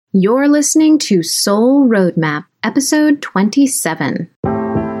You're listening to Soul Roadmap, episode 27.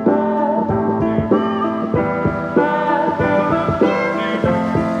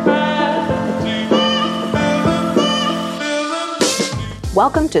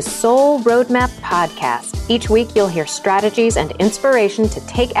 Welcome to Soul Roadmap Podcast. Each week you'll hear strategies and inspiration to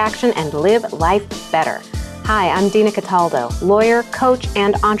take action and live life better. Hi, I'm Dina Cataldo, lawyer, coach,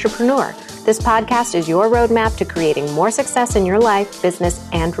 and entrepreneur. This podcast is your roadmap to creating more success in your life, business,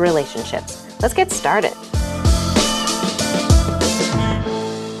 and relationships. Let's get started.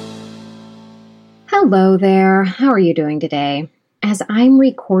 Hello there. How are you doing today? As I'm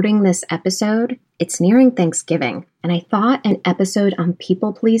recording this episode, it's nearing Thanksgiving, and I thought an episode on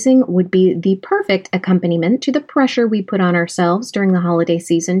people-pleasing would be the perfect accompaniment to the pressure we put on ourselves during the holiday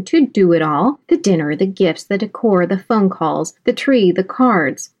season to do it all: the dinner, the gifts, the decor, the phone calls, the tree, the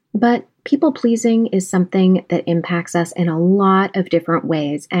cards. But people-pleasing is something that impacts us in a lot of different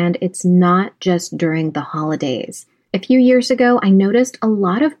ways, and it's not just during the holidays. A few years ago, I noticed a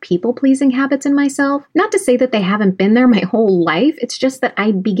lot of people-pleasing habits in myself. Not to say that they haven't been there my whole life, it's just that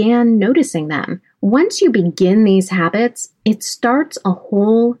I began noticing them. Once you begin these habits, it starts a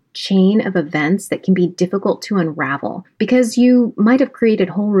whole chain of events that can be difficult to unravel because you might have created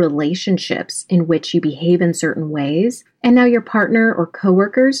whole relationships in which you behave in certain ways, and now your partner or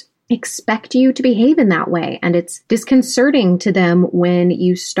coworkers expect you to behave in that way, and it's disconcerting to them when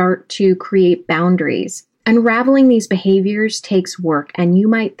you start to create boundaries. Unraveling these behaviors takes work, and you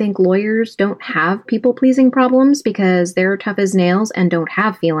might think lawyers don't have people-pleasing problems because they're tough as nails and don't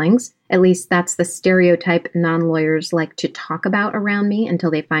have feelings. At least that's the stereotype non-lawyers like to talk about around me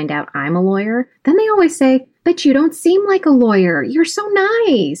until they find out I'm a lawyer. Then they always say, "But you don't seem like a lawyer. You're so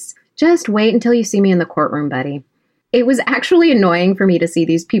nice." Just wait until you see me in the courtroom, buddy. It was actually annoying for me to see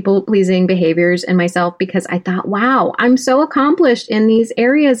these people-pleasing behaviors in myself because I thought, wow, I'm so accomplished in these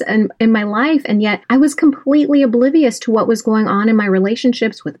areas in my life, and yet I was completely oblivious to what was going on in my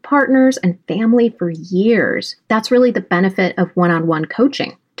relationships with partners and family for years. That's really the benefit of one-on-one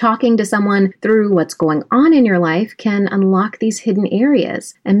coaching. Talking to someone through what's going on in your life can unlock these hidden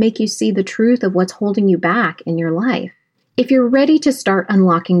areas and make you see the truth of what's holding you back in your life. If you're ready to start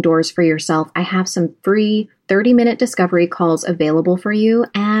unlocking doors for yourself, I have some free 30-minute discovery calls available for you,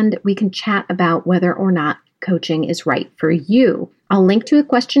 and we can chat about whether or not coaching is right for you. I'll link to a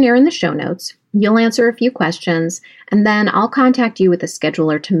questionnaire in the show notes. You'll answer a few questions, and then I'll contact you with a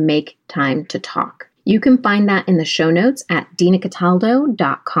scheduler to make time to talk. You can find that in the show notes at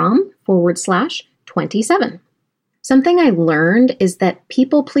dinacataldo.com/27. Something I learned is that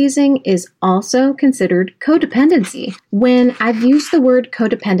people-pleasing is also considered codependency. When I've used the word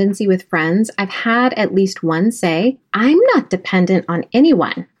codependency with friends, I've had at least one say, "I'm not dependent on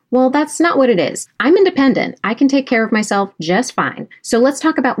anyone." Well, that's not what it is. I'm independent. I can take care of myself just fine. So let's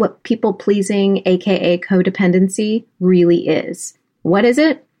talk about what people-pleasing, aka codependency, really is. What is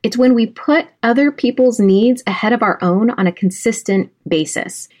it? It's when we put other people's needs ahead of our own on a consistent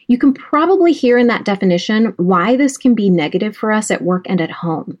basis. You can probably hear in that definition why this can be negative for us at work and at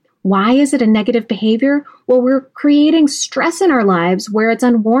home. Why is it a negative behavior? Well, we're creating stress in our lives where it's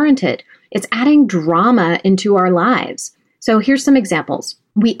unwarranted. It's adding drama into our lives. So here's some examples.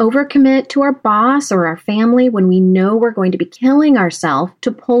 We overcommit to our boss or our family when we know we're going to be killing ourselves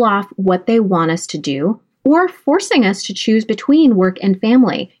to pull off what they want us to do, or forcing us to choose between work and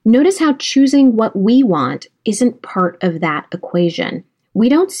family. Notice how choosing what we want isn't part of that equation. We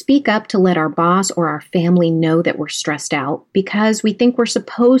don't speak up to let our boss or our family know that we're stressed out because we think we're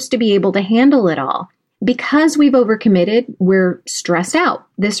supposed to be able to handle it all. Because we've overcommitted, we're stressed out.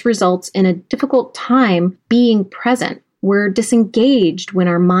 This results in a difficult time being present. We're disengaged when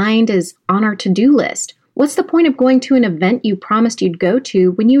our mind is on our to-do list. What's the point of going to an event you promised you'd go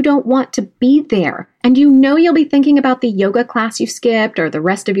to when you don't want to be there? And you know you'll be thinking about the yoga class you skipped or the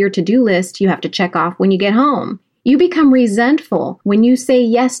rest of your to-do list you have to check off when you get home. You become resentful when you say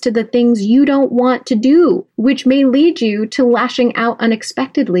yes to the things you don't want to do, which may lead you to lashing out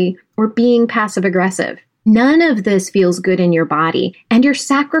unexpectedly or being passive-aggressive. None of this feels good in your body, and you're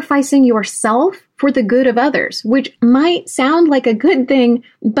sacrificing yourself for the good of others, which might sound like a good thing,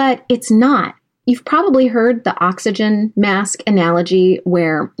 but it's not. You've probably heard the oxygen mask analogy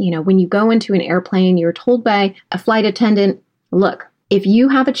where, when you go into an airplane, you're told by a flight attendant, look, if you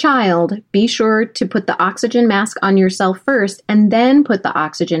have a child, be sure to put the oxygen mask on yourself first and then put the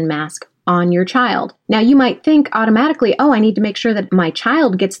oxygen mask on your child. Now, you might think automatically, I need to make sure that my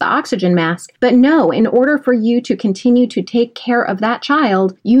child gets the oxygen mask. But no, in order for you to continue to take care of that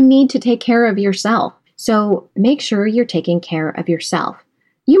child, you need to take care of yourself. So make sure you're taking care of yourself.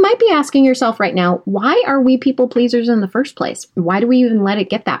 You might be asking yourself right now, why are we people pleasers in the first place? Why do we even let it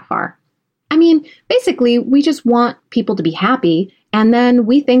get that far? I mean, basically, we just want people to be happy, and then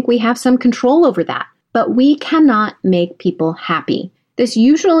we think we have some control over that. But we cannot make people happy. This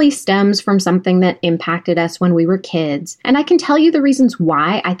usually stems from something that impacted us when we were kids. And I can tell you the reasons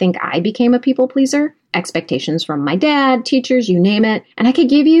why I think I became a people pleaser. Expectations from my dad, teachers, you name it. And I could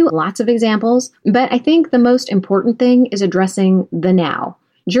give you lots of examples, but I think the most important thing is addressing the now.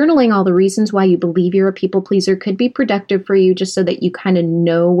 Journaling all the reasons why you believe you're a people pleaser could be productive for you just so that you kind of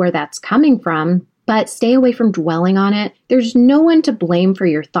know where that's coming from. But stay away from dwelling on it. There's no one to blame for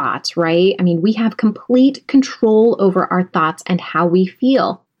your thoughts, right? I mean, we have complete control over our thoughts and how we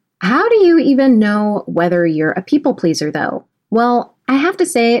feel. How do you even know whether you're a people pleaser, though? Well, I have to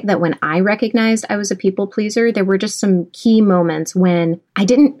say that when I recognized I was a people pleaser, there were just some key moments when I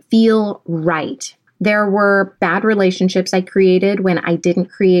didn't feel right. There were bad relationships I created when I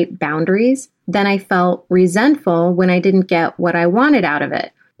didn't create boundaries. Then I felt resentful when I didn't get what I wanted out of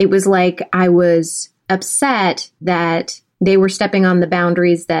it. It was like I was upset that they were stepping on the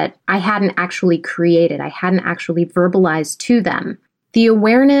boundaries that I hadn't actually created. I hadn't actually verbalized to them. The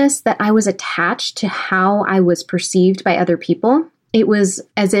awareness that I was attached to how I was perceived by other people, it was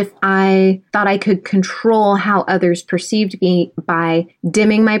as if I thought I could control how others perceived me by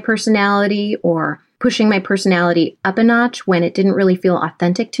dimming my personality or pushing my personality up a notch when it didn't really feel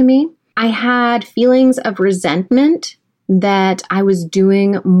authentic to me. I had feelings of resentment that I was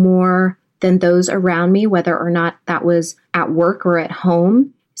doing more than those around me, whether or not that was at work or at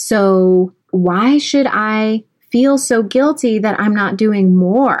home. So why should I feel so guilty that I'm not doing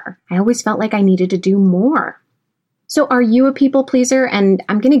more? I always felt like I needed to do more. So are you a people pleaser? And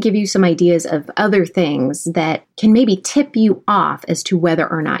I'm going to give you some ideas of other things that can maybe tip you off as to whether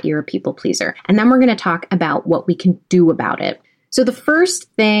or not you're a people pleaser. And then we're going to talk about what we can do about it. So the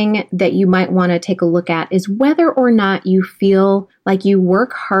first thing that you might want to take a look at is whether or not you feel like you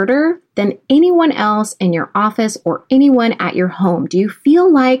work harder than anyone else in your office or anyone at your home. Do you feel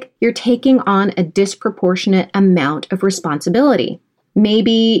like you're taking on a disproportionate amount of responsibility?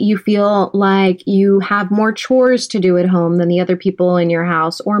 Maybe you feel like you have more chores to do at home than the other people in your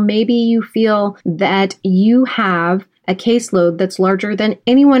house, or maybe you feel that you have a caseload that's larger than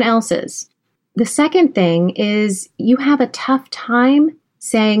anyone else's. The second thing is you have a tough time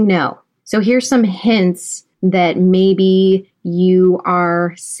saying no. So here's some hints that maybe you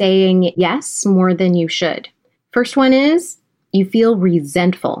are saying yes more than you should. First one is you feel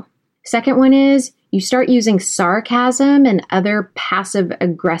resentful. Second one is you start using sarcasm and other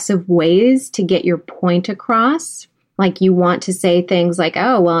passive-aggressive ways to get your point across. Like you want to say things like,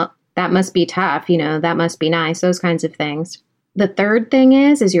 oh, well, that must be tough, that must be nice, those kinds of things. The third thing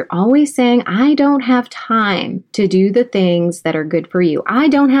is you're always saying, I don't have time to do the things that are good for you. I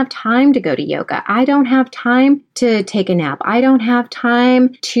don't have time to go to yoga. I don't have time to take a nap. I don't have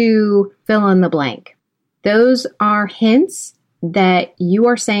time to fill in the blank. Those are hints that you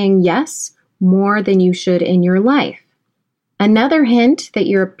are saying yes more than you should in your life. Another hint that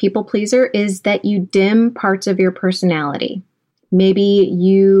you're a people pleaser is that you dim parts of your personality. Maybe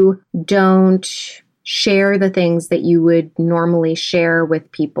you don't share the things that you would normally share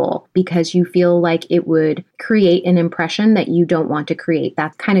with people because you feel like it would create an impression that you don't want to create.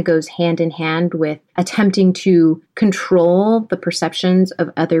 That kind of goes hand in hand with attempting to control the perceptions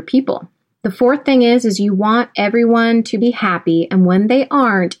of other people. The fourth thing is you want everyone to be happy, and when they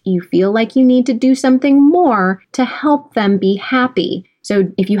aren't, you feel like you need to do something more to help them be happy.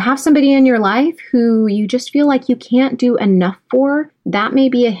 So if you have somebody in your life who you just feel like you can't do enough for, that may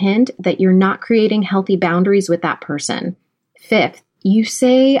be a hint that you're not creating healthy boundaries with that person. Fifth, you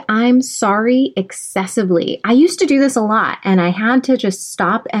say, I'm sorry excessively. I used to do this a lot, and I had to just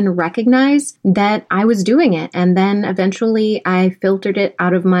stop and recognize that I was doing it. And then eventually I filtered it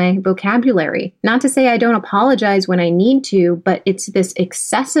out of my vocabulary. Not to say I don't apologize when I need to, but it's this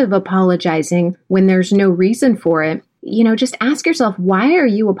excessive apologizing when there's no reason for it. Just ask yourself, why are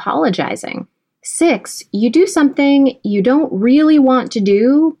you apologizing? 6, you do something you don't really want to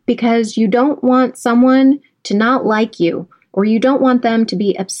do because you don't want someone to not like you, or you don't want them to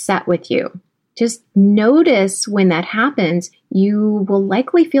be upset with you. Just notice when that happens. You will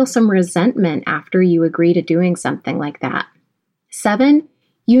likely feel some resentment after you agree to doing something like that. 7,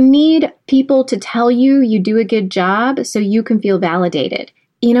 you need people to tell you do a good job so you can feel validated.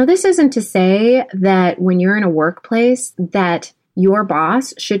 This isn't to say that when you're in a workplace that your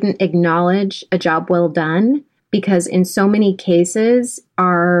boss shouldn't acknowledge a job well done, because in so many cases,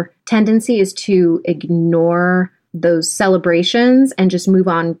 our tendency is to ignore those celebrations and just move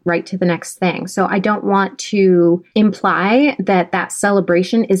on right to the next thing. So I don't want to imply that that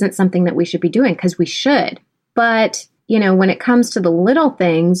celebration isn't something that we should be doing, because we should. But, when it comes to the little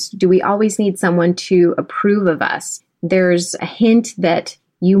things, do we always need someone to approve of us? There's a hint that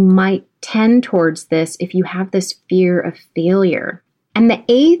you might tend towards this if you have this fear of failure. And the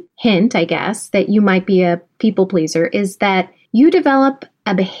 8th hint, I guess, that you might be a people pleaser is that you develop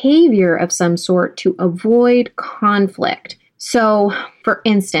a behavior of some sort to avoid conflict. So, for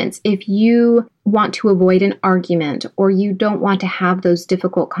instance, if you want to avoid an argument or you don't want to have those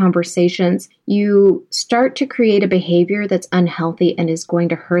difficult conversations, you start to create a behavior that's unhealthy and is going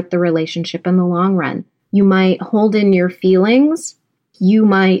to hurt the relationship in the long run. You might hold in your feelings. You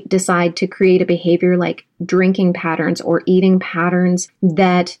might decide to create a behavior like drinking patterns or eating patterns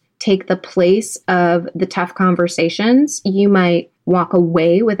that take the place of the tough conversations. You might walk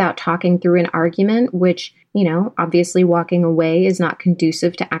away without talking through an argument, which, obviously walking away is not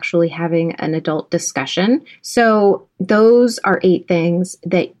conducive to actually having an adult discussion. So those are 8 things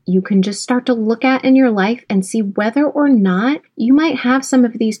that you can just start to look at in your life and see whether or not you might have some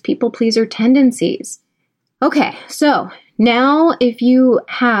of these people pleaser tendencies. Okay, so now if you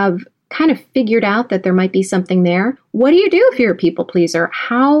have kind of figured out that there might be something there, what do you do if you're a people pleaser?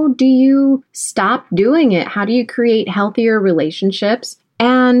 How do you stop doing it? How do you create healthier relationships?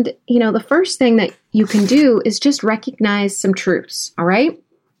 And, the first thing that you can do is just recognize some truths, all right?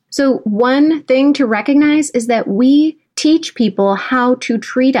 So one thing to recognize is that we teach people how to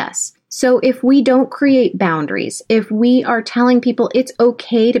treat us. So if we don't create boundaries, if we are telling people it's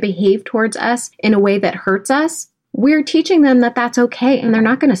okay to behave towards us in a way that hurts us, we're teaching them that that's okay, and they're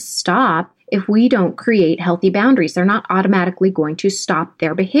not going to stop if we don't create healthy boundaries. They're not automatically going to stop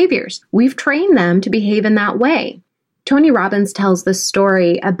their behaviors. We've trained them to behave in that way. Tony Robbins tells this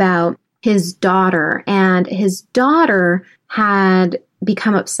story about his daughter, and his daughter had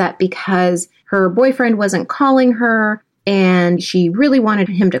become upset because her boyfriend wasn't calling her, and she really wanted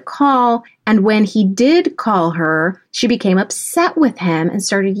him to call. And when he did call her, she became upset with him and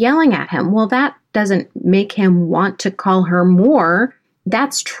started yelling at him. Well, that doesn't make him want to call her more.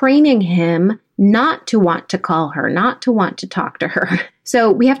 That's training him not to want to call her, not to want to talk to her.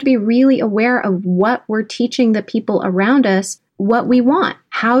 So we have to be really aware of what we're teaching the people around us, what we want.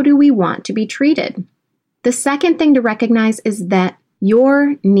 How do we want to be treated? The second thing to recognize is that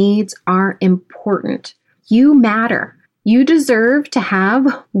your needs are important. You matter. You deserve to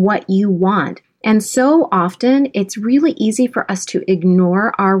have what you want. And so often, it's really easy for us to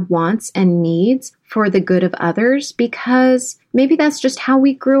ignore our wants and needs for the good of others because maybe that's just how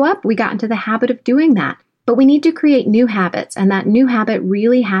we grew up. We got into the habit of doing that. But we need to create new habits, and that new habit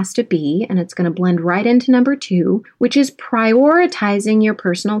really has to be, and it's going to blend right into number 2, which is prioritizing your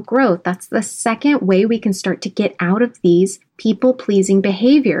personal growth. That's the second way we can start to get out of these people-pleasing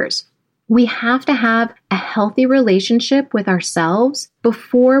behaviors. We have to have a healthy relationship with ourselves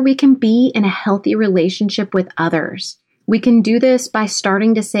before we can be in a healthy relationship with others. We can do this by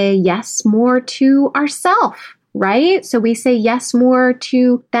starting to say yes more to ourselves, right? So we say yes more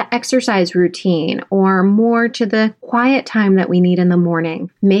to that exercise routine or more to the quiet time that we need in the morning,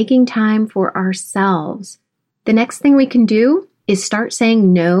 making time for ourselves. The next thing we can do is start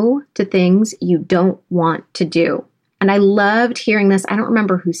saying no to things you don't want to do. And I loved hearing this. I don't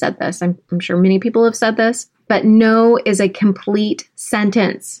remember who said this. I'm sure many people have said this, but no is a complete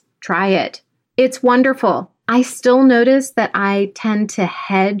sentence. Try it. It's wonderful. I still notice that I tend to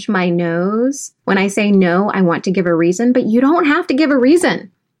hedge my no's. When I say no, I want to give a reason, but you don't have to give a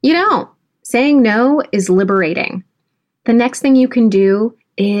reason. You don't. Saying no is liberating. The next thing you can do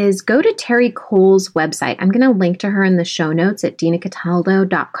is go to Terry Cole's website. I'm going to link to her in the show notes at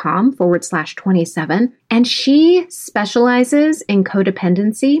dinacataldo.com/27. And she specializes in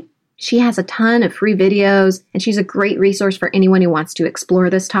codependency. She has a ton of free videos, and she's a great resource for anyone who wants to explore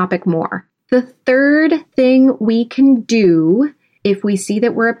this topic more. The third thing we can do if we see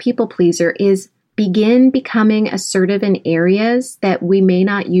that we're a people pleaser is begin becoming assertive in areas that we may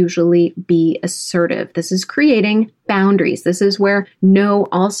not usually be assertive. This is creating boundaries. This is where no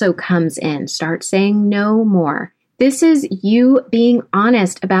also comes in. Start saying no more. This is you being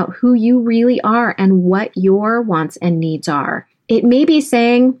honest about who you really are and what your wants and needs are. It may be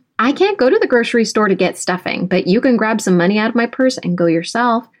saying, I can't go to the grocery store to get stuffing, but you can grab some money out of my purse and go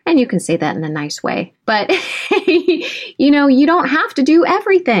yourself. And you can say that in a nice way. But, you don't have to do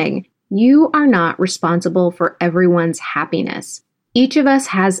everything. You are not responsible for everyone's happiness. Each of us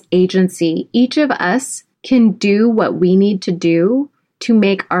has agency. Each of us can do what we need to do to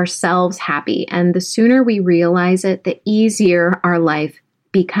make ourselves happy. And the sooner we realize it, the easier our life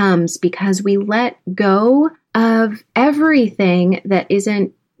becomes because we let go of everything that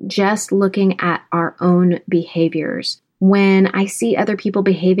isn't just looking at our own behaviors. When I see other people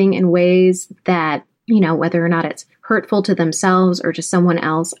behaving in ways that, whether or not it's hurtful to themselves or to someone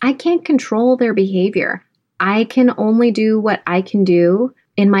else, I can't control their behavior. I can only do what I can do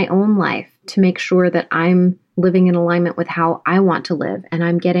in my own life to make sure that I'm living in alignment with how I want to live and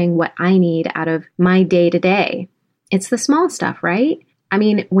I'm getting what I need out of my day to day. It's the small stuff, right? I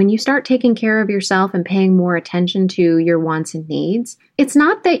mean, when you start taking care of yourself and paying more attention to your wants and needs, it's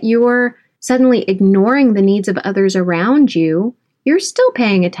not that you're suddenly ignoring the needs of others around you. You're still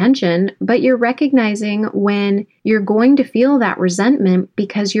paying attention, but you're recognizing when you're going to feel that resentment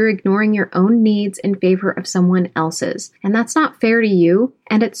because you're ignoring your own needs in favor of someone else's. And that's not fair to you.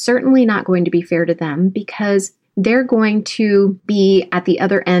 And it's certainly not going to be fair to them because they're going to be at the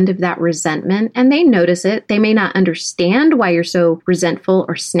other end of that resentment and they notice it. They may not understand why you're so resentful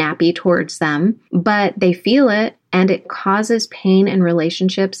or snappy towards them, but they feel it and it causes pain in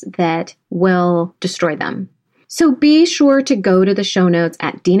relationships that will destroy them. So be sure to go to the show notes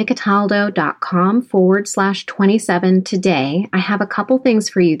at dinacataldo.com/27 today. I have a couple things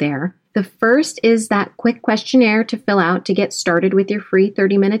for you there. The first is that quick questionnaire to fill out to get started with your free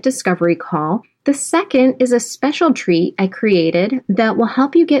 30-minute discovery call. The second is a special treat I created that will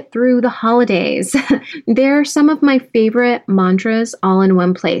help you get through the holidays. They're some of my favorite mantras all in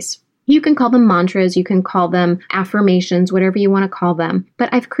one place. You can call them mantras, you can call them affirmations, whatever you want to call them.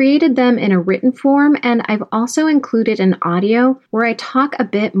 But I've created them in a written form, and I've also included an audio where I talk a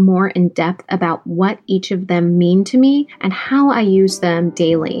bit more in depth about what each of them mean to me and how I use them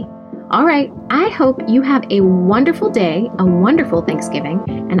daily. All right, I hope you have a wonderful day, a wonderful Thanksgiving,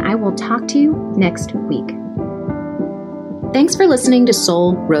 and I will talk to you next week. Thanks for listening to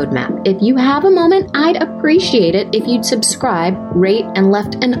Soul Roadmap. If you have a moment, I'd appreciate it if you'd subscribe, rate, and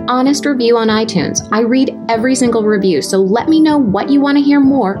left an honest review on iTunes. I read every single review, so let me know what you want to hear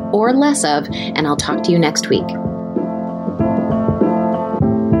more or less of, and I'll talk to you next week.